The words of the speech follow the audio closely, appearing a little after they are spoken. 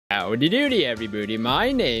Howdy doody everybody,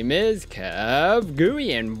 my name is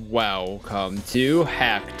KevGuuey and welcome to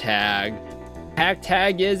Hacktag.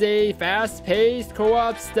 Hacktag is a fast-paced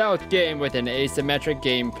co-op stealth game with an asymmetric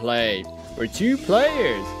gameplay, where two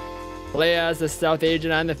players play as a stealth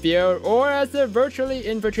agent on the field or as a virtually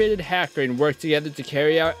infiltrated hacker and work together to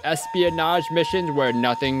carry out espionage missions where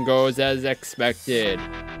nothing goes as expected.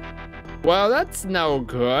 Well, that's no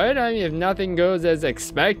good. I mean, if nothing goes as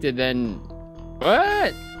expected, then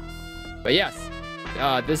what? But yes,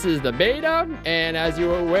 this is the beta, and as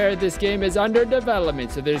you are aware, this game is under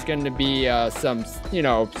development, so there's going to be some,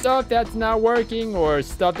 stuff that's not working, or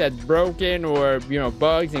stuff that's broken, or,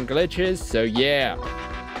 bugs and glitches, so yeah,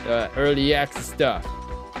 early access stuff.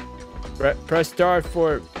 Press start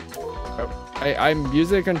for, I'm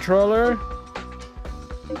using a controller.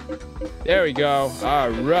 There we go,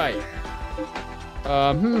 alright.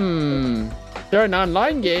 Start an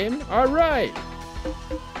online game, alright.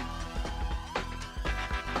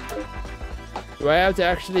 Do I have to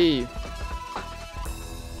actually...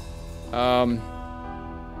 The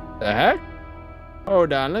heck?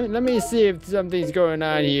 Hold on, let me see if something's going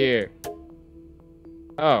on here.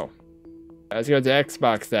 Oh. Let's go to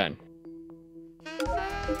Xbox then.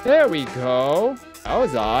 There we go. That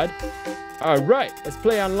was odd. Alright, let's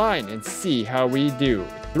play online and see how we do.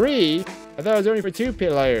 3? I thought it was only for 2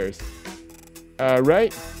 players.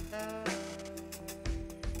 Right.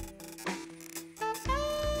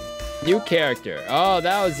 New character. Oh,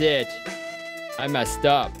 that was it. I messed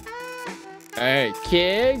up. Alright,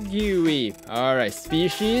 KevGuuey. Alright,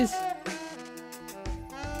 species.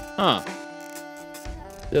 Huh.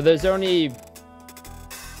 So there's only...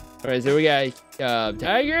 Alright, so we got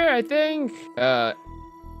tiger, I think. A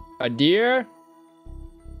deer.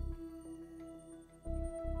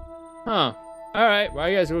 Huh. Alright, well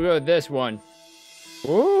I guess we'll go with this one.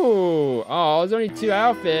 Ooh. Oh, there's only 2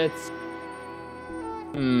 outfits.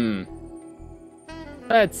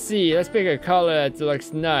 Let's see. Let's pick a color that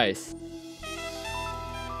looks nice.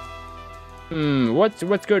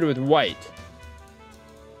 What's good with white?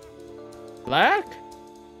 Black?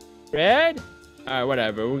 Red? Alright,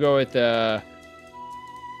 whatever. We'll go with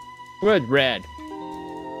red.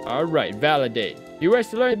 Alright, validate. You wish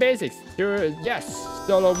to learn the basics. Yes,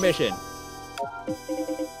 solo mission.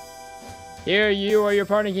 Here, you or your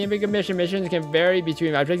partner can pick a mission. Missions can vary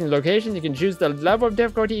between objects and locations. You can choose the level of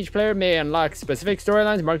difficulty. Each player may unlock specific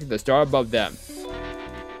storylines marked with the star above them.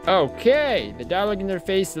 Okay, the dialogue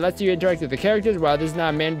interface lets you interact with the characters. While this is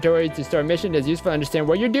not mandatory to start a mission, it is useful to understand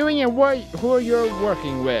what you're doing and who you're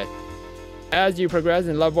working with. As you progress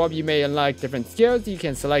and level up, you may unlock different skills. You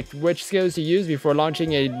can select which skills to use before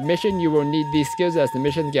launching a mission. You will need these skills as the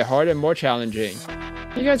missions get harder and more challenging.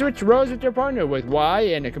 You can switch roles with your partner with Y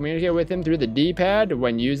and communicate with him through the D-pad.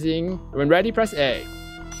 When ready, press A.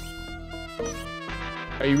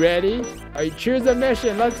 Are you ready? Choose a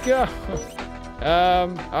mission, let's go.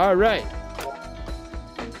 Alright.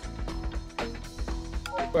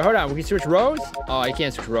 Wait, hold on, we can switch roles? Oh, I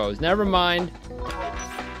can't switch roles, never mind.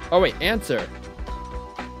 Oh wait, answer.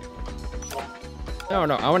 No,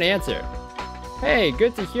 I want to answer. Hey,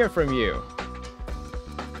 good to hear from you.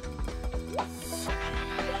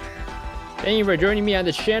 Thank you for joining me on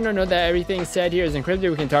this channel. Know that everything said here is encrypted.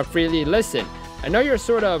 We can talk freely. Listen, I know you're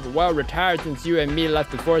sort of well retired since you and me left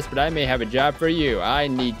the force, but I may have a job for you. I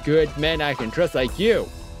need good men I can trust like you.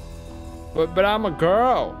 But I'm a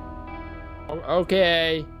girl.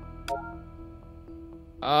 Okay.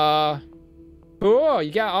 Cool.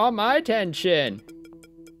 You got all my attention.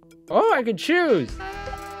 Oh, I can choose.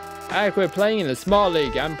 I quit playing in the small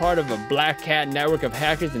league. I'm part of a black cat network of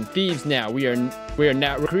hackers and thieves now. We are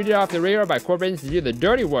now recruited off the radar by corporations to do the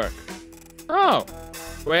dirty work. Oh,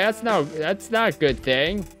 well, that's not a good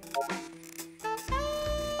thing.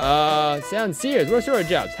 Sounds serious. What sort of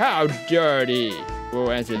jobs? How dirty? We'll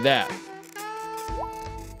answer that.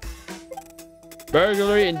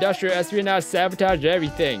 Burglary, industrial espionage, sabotage,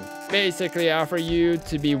 everything. Basically, I offer you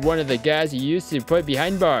to be one of the guys you used to put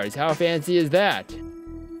behind bars. How fancy is that?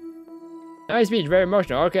 Nice speech, very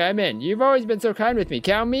emotional. Okay, I'm in. You've always been so kind with me.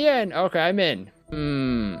 Count me in. Okay, I'm in.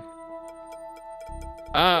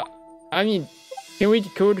 I mean,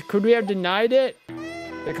 could we have denied it?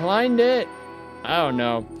 Declined it? I don't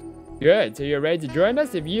know. Good, so you're ready to join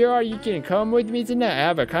us? If you are, you can come with me tonight. I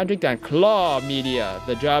have a contract on Claw Media.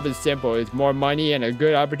 The job is simple. It's more money and a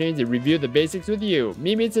good opportunity to review the basics with you.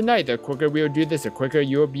 Meet me tonight. The quicker we'll do this, the quicker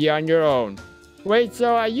you'll be on your own. Wait,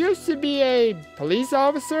 so I used to be a police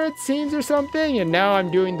officer, it seems, or something, and now I'm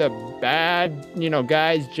doing the bad,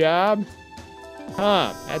 guy's job?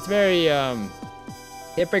 Huh, that's very,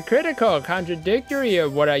 hypocritical, contradictory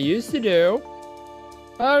of what I used to do.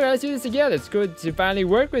 Alright, let's do this together. It's good to finally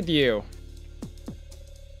work with you.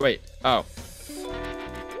 Wait, oh.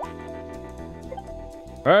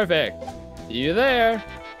 Perfect. See you there.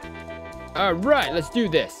 Alright, let's do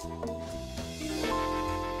this.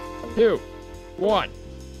 2, 1.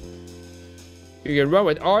 You can run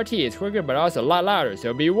with RT, it's quicker but also a lot louder,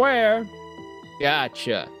 so beware.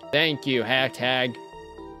 Gotcha. Thank you, Hacktag.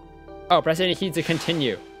 Oh, press any keys to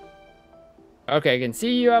continue. Okay, I can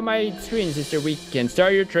see you on my screen, sister. We can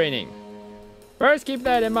start your training. First, keep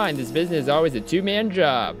that in mind. This business is always a two-man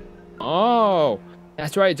job. Oh,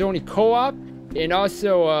 that's right. It's only co-op and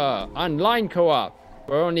also online co-op.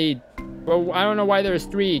 We're only... Well, I don't know why there's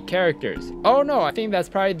 3 characters. Oh, no. I think that's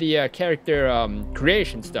probably the character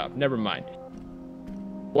creation stuff. Never mind.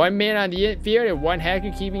 1 man on the field and 1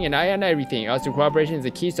 hacker keeping an eye on everything. Also, cooperation is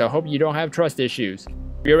the key, so I hope you don't have trust issues.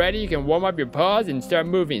 If you're ready, you can warm up your paws and start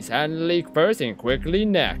moving silently first and quickly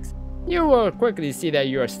next. You will quickly see that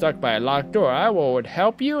you are stuck by a locked door. I would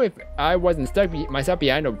help you if I wasn't stuck myself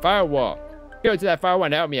behind a firewall. Go to that firewall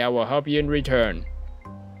and help me. I will help you in return.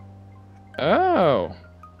 Oh.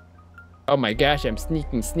 Oh my gosh, I'm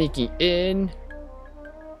sneaking in.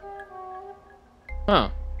 Huh.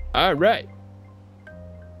 Alright.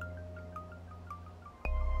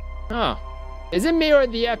 Huh. Is it me or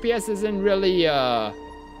the FPS isn't really,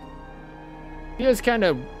 feels kind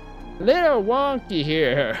of little wonky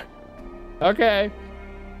here. Okay.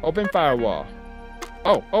 Open firewall.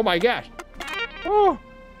 Oh my gosh. Oh,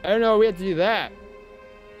 I don't know we have to do that.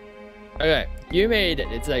 Okay, you made it.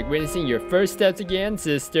 It's like witnessing your first steps again,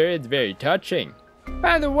 sister. It's very touching.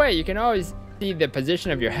 By the way, you can always see the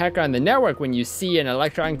position of your hacker on the network when you see an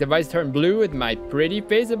electronic device turn blue with my pretty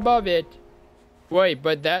face above it. Wait,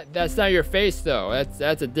 but that's not your face though.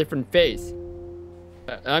 That's a different face.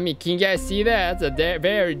 I mean, can you guys see that? That's a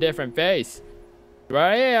very different face. Here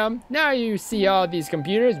I am. Now you see all these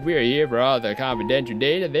computers. We're here for all the confidential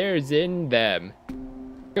data there's in them.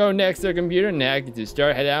 Go next to the computer and hack to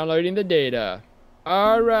start downloading the data.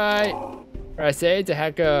 Alright. Press A to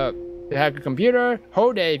hack a computer.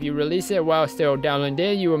 Hold A if you release it while still downloading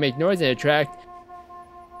data. You will make noise and attract...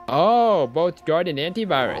 Oh, both guard and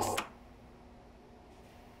antivirus.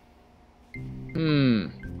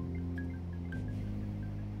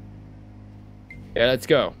 Yeah, let's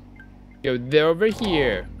go. Go over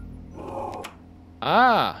here.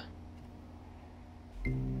 Ah.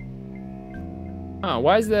 Huh,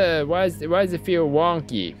 why does it feel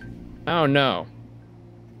wonky? I don't know.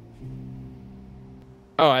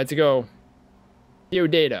 Oh, I have to go view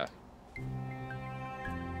data.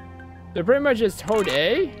 So pretty much just hold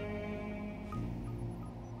A?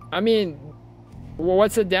 I mean, well,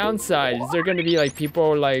 what's the downside? Is there gonna be like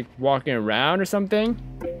people like walking around or something?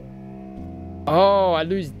 Oh, I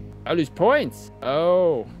lose points.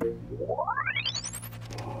 Oh.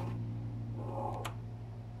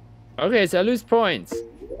 Okay, so I lose points.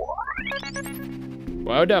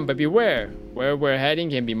 Well done, but beware. Where we're heading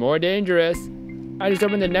can be more dangerous. I just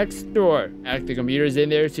opened the next door. The computer's in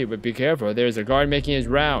there too, but be careful. There's a guard making his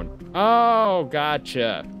round. Oh,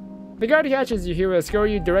 gotcha. The guard catches you here will escort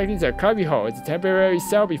you directly to a cubbyhole. It's a temporary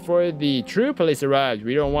cell before the true police arrives.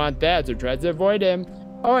 We don't want that, so try to avoid him.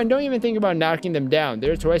 Oh, and don't even think about knocking them down.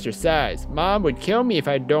 They're twice your size. Mom would kill me if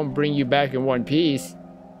I don't bring you back in one piece.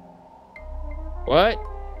 What?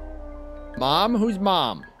 Mom? Who's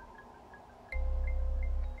mom?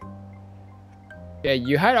 Yeah,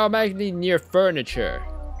 you hide automatically near furniture.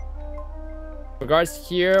 If guards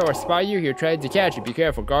hear or spot you, he'll try to catch you. Be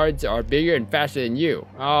careful, guards are bigger and faster than you.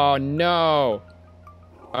 Oh no.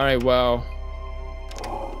 Alright, well.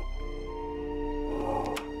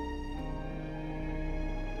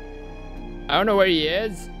 I don't know where he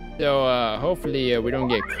is, so hopefully we don't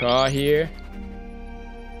get caught here.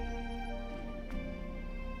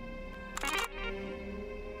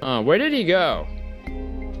 Where did he go?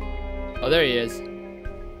 Oh, there he is.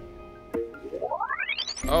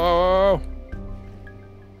 Oh,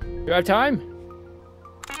 do you have time?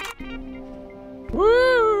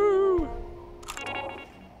 Woo!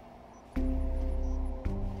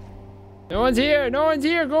 No one's here! No one's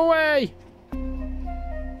here! Go away!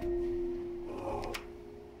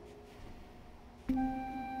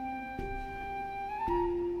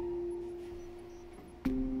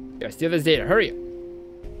 Gotta steal this data. Hurry up!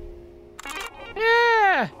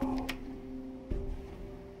 Yeah!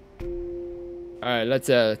 Alright, let's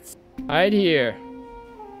hide here.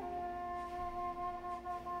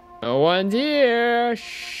 No one's here.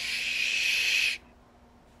 Shh.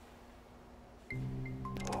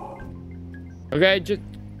 Okay, just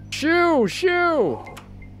shoo.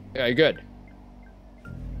 Okay, good.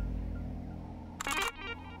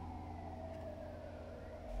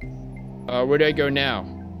 Where do I go now?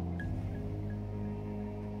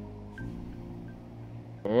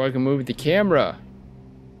 Oh, I can move the camera.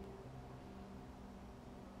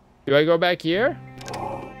 Do I go back here?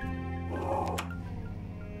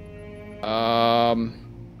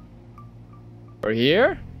 Or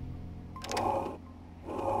here?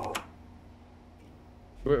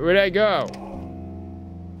 Where'd I go?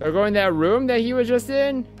 Do I go in that room that he was just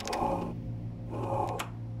in?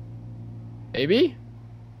 Maybe?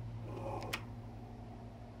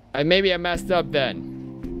 Maybe I messed up then.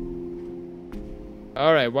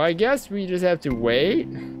 Alright, well I guess we just have to wait.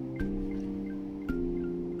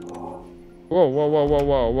 Whoa, whoa, whoa, whoa,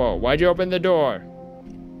 whoa, whoa. Why'd you open the door?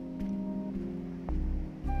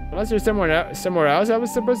 Unless there's somewhere else I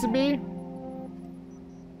was supposed to be?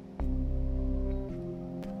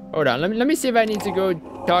 Hold on, let me see if I need to go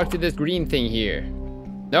talk to this green thing here.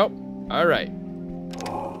 Nope. Alright.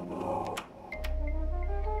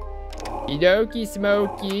 Okie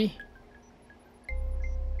smoky.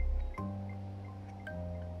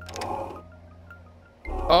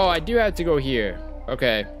 Oh, I do have to go here.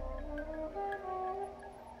 Okay.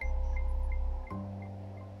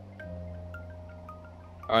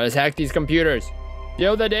 Alright, let's hack these computers.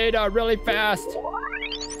 Steal the data really fast.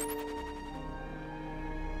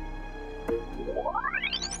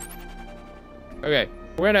 Okay,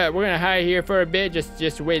 we're gonna hide here for a bit,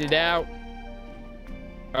 just wait it out.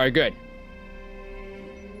 Alright, good.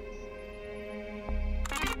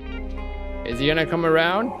 Is he gonna come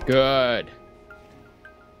around? Good.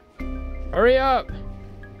 Hurry up.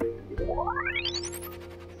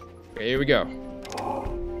 Okay, here we go.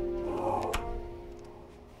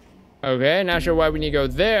 Okay, not sure why we need to go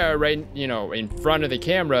there, right, you know, in front of the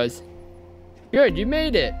cameras. Good, you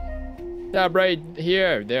made it. Stop right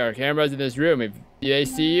here. There are cameras in this room. If they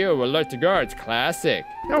see you, alert the guards. Classic.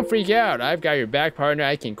 Don't freak out. I've got your back, partner.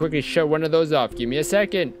 I can quickly shut one of those off. Give me a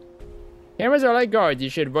second. Cameras are like guards. You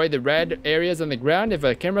should avoid the red areas on the ground. If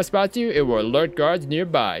a camera spots you, it will alert guards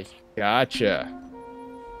nearby. Gotcha.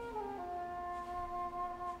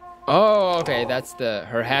 Oh, okay. That's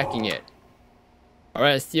her hacking it.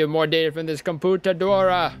 Alright, let's steal more data from this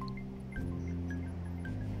computadora.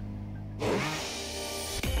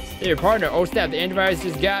 Hey, your partner. Oh snap, the antivirus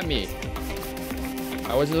just got me.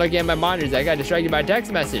 I wasn't looking at my monitors. I got distracted by a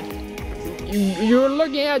text message. You were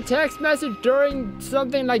looking at a text message during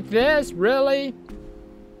something like this? Really?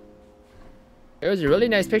 It was a really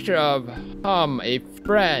nice picture of, a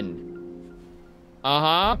friend.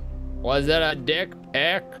 Uh-huh. Was it a dick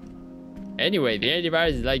pic? Anyway, the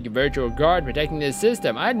antivirus is like a virtual guard protecting this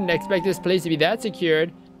system. I didn't expect this place to be that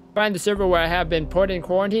secured. Find the server where I have been put in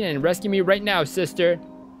quarantine and rescue me right now, sister.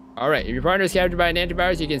 Alright, if your partner is captured by an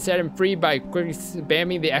antivirus, you can set him free by quickly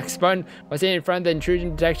spamming the X button while staying in front of the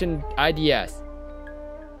intrusion detection IDS.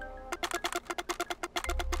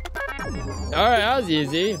 Alright, that was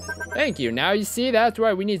easy. Thank you. Now you see, that's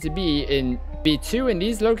why we need to be 2 in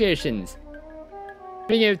these locations.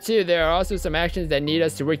 Speaking of 2, there are also some actions that need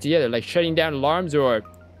us to work together, like shutting down alarms or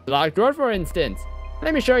the locked door, for instance.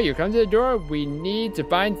 Let me show you. Come to the door. We need to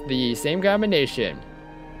find the same combination.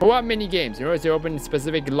 Co-op mini games. In order to open a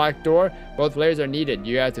specific locked door, both players are needed.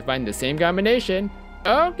 You have to find the same combination.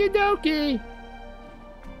 Okie dokie.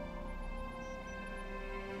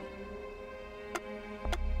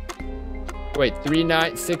 Wait,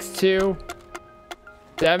 3962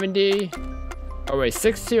 70. Oh wait,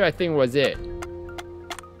 62 I think was it.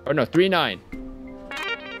 Oh no, 39.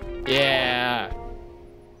 Yeah.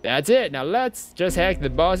 That's it. Now let's just hack the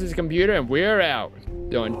boss's computer and we're out.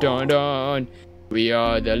 Dun dun dun. We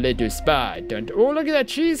are the little spy. Dun, dun. Oh, look at that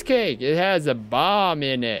cheesecake. It has a bomb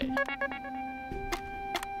in it.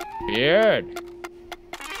 Weird.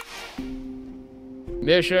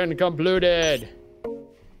 Mission concluded.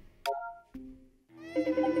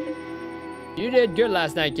 You did good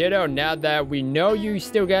last night, kiddo. Now that we know you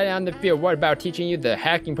still got it on the field, what about teaching you the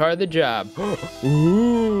hacking part of the job?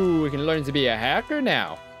 Ooh, we can learn to be a hacker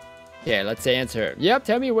now. Okay, let's answer. Yep,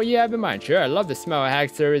 tell me what you have in mind. Sure, I love the smell of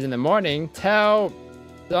hacked servers in the morning. Tell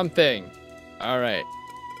something. Alright.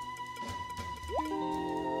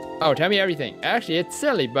 Oh, tell me everything. Actually, it's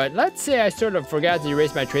silly, but let's say I sort of forgot to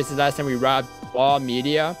erase my traces last time we robbed Law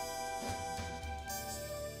Media.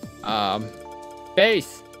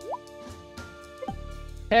 Base.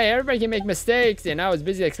 Hey, everybody can make mistakes, and I was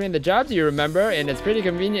busy explaining the job to you, remember? And it's pretty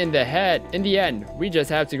convenient in the end. We just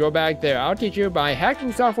have to go back there. I'll teach you by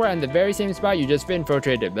hacking software on the very same spot you just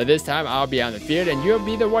infiltrated. But this time, I'll be on the field, and you'll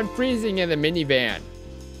be the one freezing in the minivan.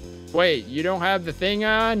 Wait, you don't have the thing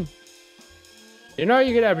on? You know,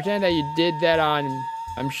 you could pretend that you did that on...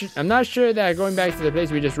 I'm not sure that going back to the place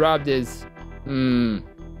we just robbed is...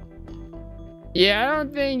 Yeah, I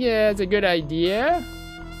don't think it's a good idea.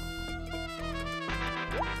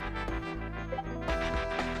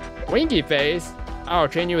 Winky face? I'll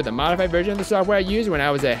train you with a modified version of the software I used when I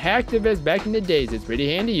was a hacktivist back in the days. It's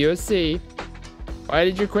pretty handy, you'll see. Why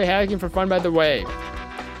did you quit hacking for fun, by the way?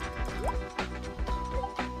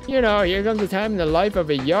 You know, here comes a time in the life of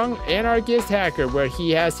a young anarchist hacker where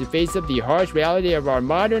he has to face up the harsh reality of our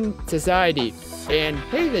modern society and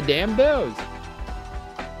pay the damn bills.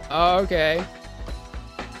 Okay.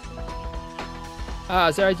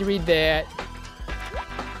 Sorry to read that.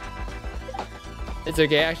 It's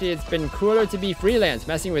okay, actually it's been cooler to be freelance.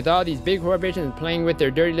 Messing with all these big corporations and playing with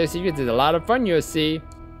their dirty little secrets is a lot of fun, you'll see.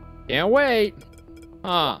 Can't wait.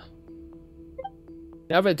 Huh.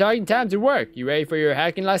 Now for the talking, time to work. You ready for your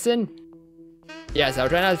hacking lesson? Yes, I'll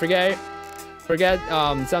try not to forget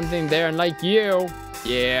something there, and like you.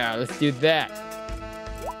 Yeah, let's do that.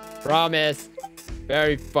 Promise.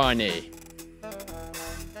 Very funny.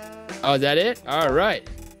 Oh, is that it? Alright.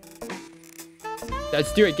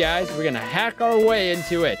 Let's do it, guys. We're gonna hack our way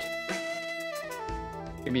into it.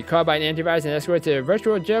 You're gonna be caught by an antivirus and escorted to a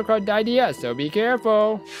virtual jail called IDS, so be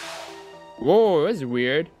careful. Whoa, this is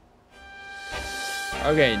weird.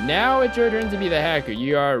 Okay, now it's your turn to be the hacker.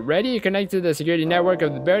 You are ready to connect to the security network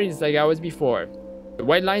of the buildings like I was before. The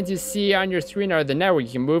white lines you see on your screen are the network.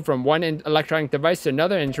 You can move from one electronic device to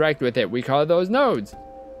another and interact with it. We call those nodes.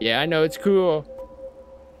 Yeah, I know, it's cool.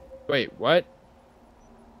 Wait, what?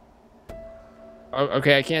 Oh,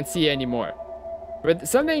 okay, I can't see anymore. But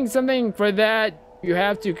something for that, you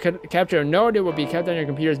have to capture a node. It will be kept on your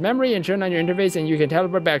computer's memory and shown on your interface, and you can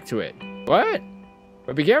teleport back to it. What?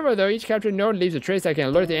 But be careful though, each captured node leaves a trace that can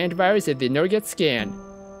alert the antivirus if the node gets scanned.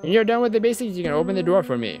 When you're done with the basics, you can open the door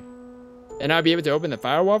for me. And I'll be able to open the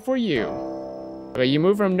firewall for you. Okay, you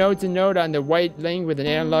move from node to node on the white link with an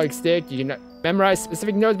analog stick. You can memorize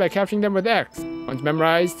specific nodes by capturing them with X. Once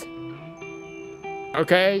memorized.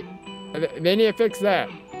 Okay, they need to fix that.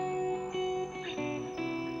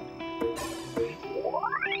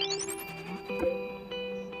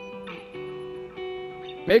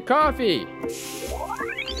 Make coffee.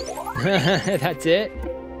 That's it.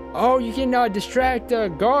 Oh, you can distract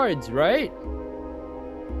guards, right?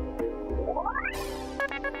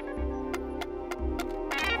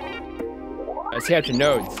 Let's capture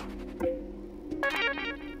nodes.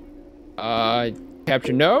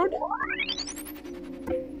 Capture node?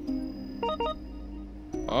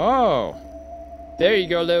 Oh. There you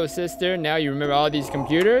go, little sister. Now you remember all these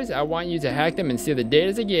computers. I want you to hack them and steal the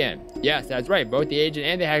data again. Yes, that's right. Both the agent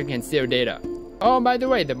and the hacker can steal data. Oh, and by the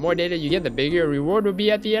way, the more data you get, the bigger your reward will be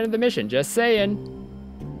at the end of the mission. Just saying.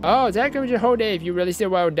 Oh, is that going to be your whole day? If you really steal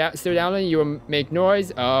while still downloading, you will make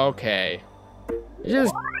noise? Okay. You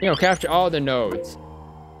just, capture all the nodes.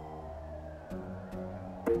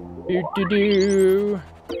 Do.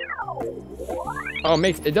 Oh,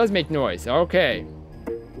 it does make noise. Okay.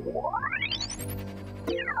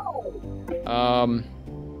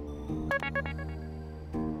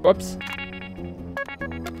 Whoops.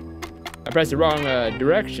 I pressed the wrong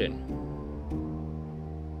direction.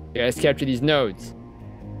 Okay, let's capture these nodes.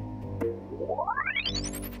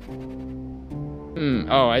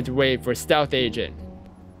 Oh, I have to wait for stealth agent.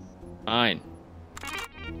 Fine.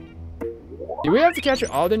 Do we have to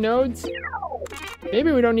capture all the nodes?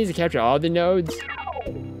 Maybe we don't need to capture all the nodes.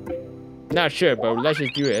 Not sure, but let's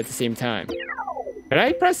just do it at the same time. Can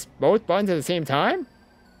I press both buttons at the same time?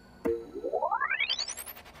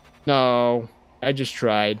 No, I just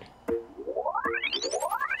tried.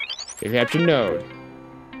 Okay, capture node.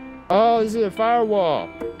 Oh, this is a firewall.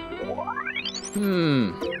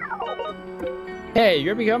 Hey,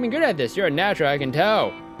 you're becoming good at this. You're a natural, I can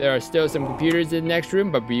tell. There are still some computers in the next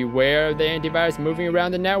room, but beware of the antivirus moving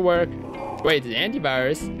around the network. Wait, the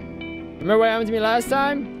antivirus? Remember what happened to me last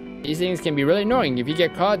time? These things can be really annoying. If you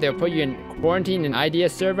get caught, they'll put you in quarantine in an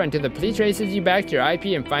IDS server until the police traces you back to your IP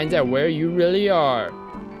and finds out where you really are.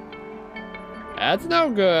 That's no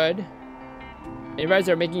good. Antivirus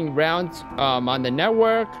are making rounds on the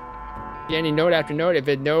network. Scanning node after node. If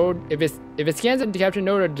it scans to capture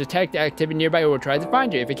node or detect activity nearby, it will try to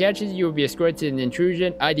find you. If it catches you, you will be escorted to an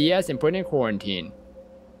intrusion IDS and put in quarantine.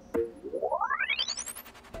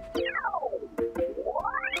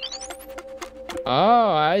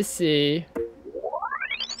 Oh, I see.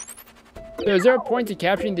 So is there a point to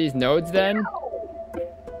capturing these nodes then?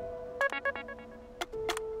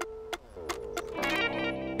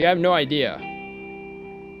 I have no idea.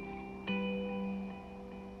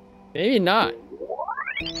 Maybe not.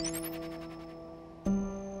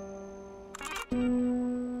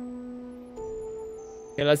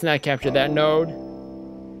 Okay, let's not capture that node.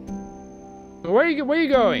 Where are you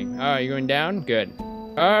going? Oh, you're going down? Good.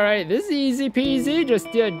 Alright, this is easy peasy.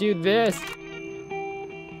 Just do this.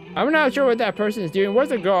 I'm not sure what that person is doing. Where's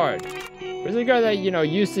the guard? Where's the guy that, you know,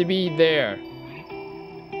 used to be there?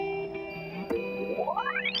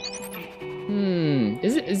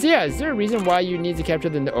 Is there a reason why you need to capture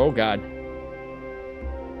the... Oh, God.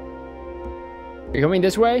 Are you coming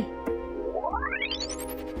this way?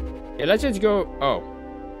 Yeah, let's just go... Oh.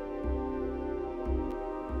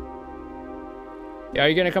 Yeah, are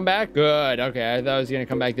you gonna come back? Good, okay. I thought I was gonna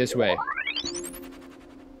come back this way.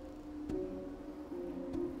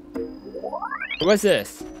 What's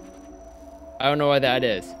this? I don't know what that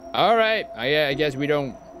is. Alright, I guess we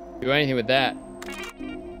don't do anything with that.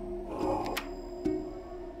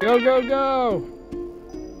 Go, go, go!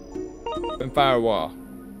 Open firewall.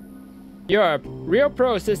 You're a real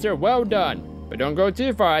pro, sister. Well done. But don't go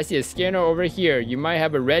too far. I see a scanner over here. You might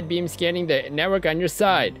have a red beam scanning the network on your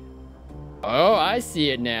side. Oh, I see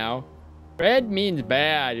it now. Red means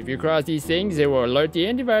bad. If you cross these things, it will alert the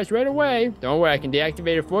antivirus right away. Don't worry, I can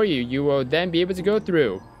deactivate it for you. You will then be able to go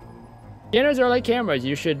through. Scanners are like cameras.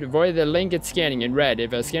 You should avoid the link it's scanning in red.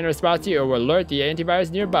 If a scanner spots you, it will alert the antivirus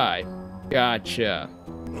nearby. Gotcha.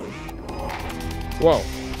 Whoa.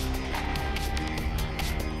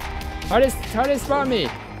 How did it spot me?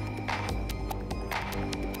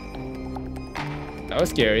 That was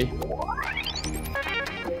scary.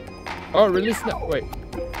 Oh, release the... Wait.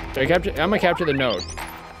 Should I capture... I'm gonna capture the node.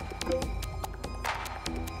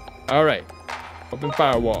 Alright. Open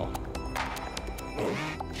firewall.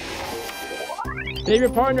 Save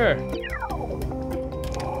your partner!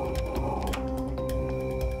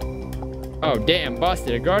 Oh, damn.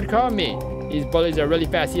 Busted. A guard called me. These bullies are really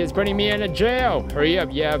fast. He is putting me in a jail. Hurry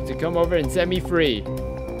up. You have to come over and set me free.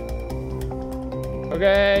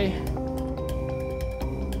 Okay.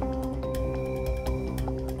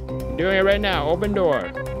 Doing it right now. Open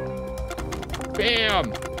door.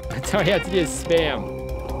 Bam! That's all you have to do is spam.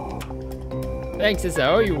 Thanks, sis. I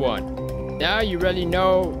owe you one. Now you really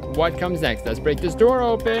know what comes next. Let's break this door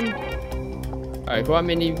open. Alright, how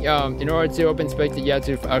many, in order to open space, you have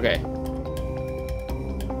to, okay.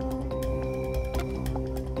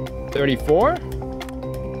 34?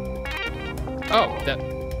 Oh, that,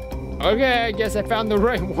 okay, I guess I found the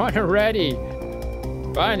right one already.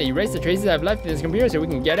 Finally, erase the traces I've left in this computer so we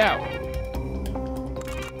can get out.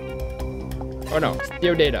 Oh no,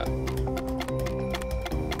 steal data.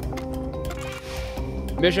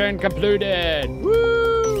 Mission completed!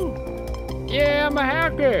 Woo! Yeah, I'm a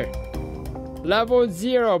hacker! Level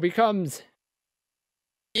 0 becomes...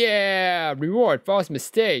 Yeah! Reward, false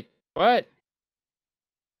mistake. What?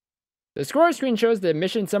 The score screen shows the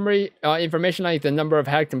mission summary information like the number of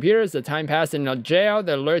hacked computers, the time passed in a jail,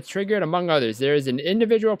 the alerts triggered, among others. There is an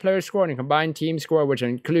individual player score and a combined team score, which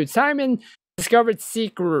includes time and discovered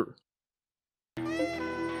secret.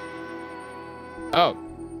 Oh,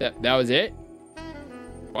 that was it?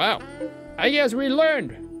 Wow. I guess we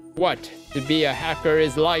learned what to be a hacker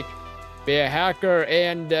is like. Be a hacker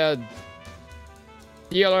and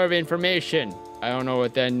dealer of information. I don't know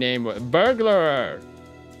what that name was. Burglar.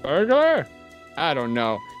 Burglar? I don't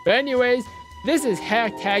know. But anyways, this is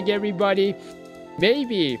Hacktag, everybody.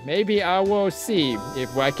 Maybe I will see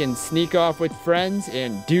if I can sneak off with friends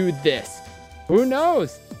and do this. Who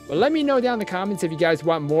knows? But let me know down in the comments if you guys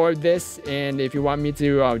want more of this and if you want me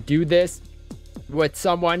to do this with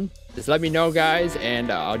someone. Just let me know, guys,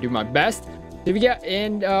 and I'll do my best. If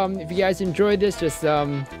you guys enjoyed this, just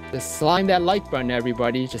slime that like button,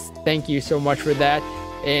 everybody. Just thank you so much for that.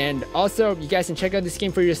 And also, you guys can check out this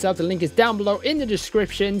game for yourself. The link is down below in the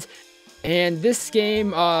descriptions. And this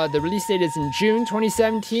game, the release date is in June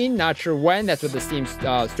 2017. Not sure when. That's what the Steam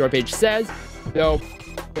store page says. So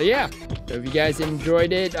yeah. So if you guys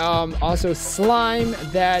enjoyed it, also slime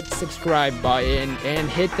that subscribe button and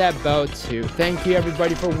hit that bell too. Thank you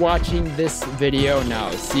everybody for watching this video.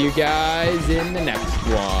 Now, see you guys in the next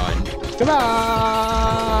one.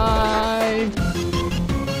 Goodbye!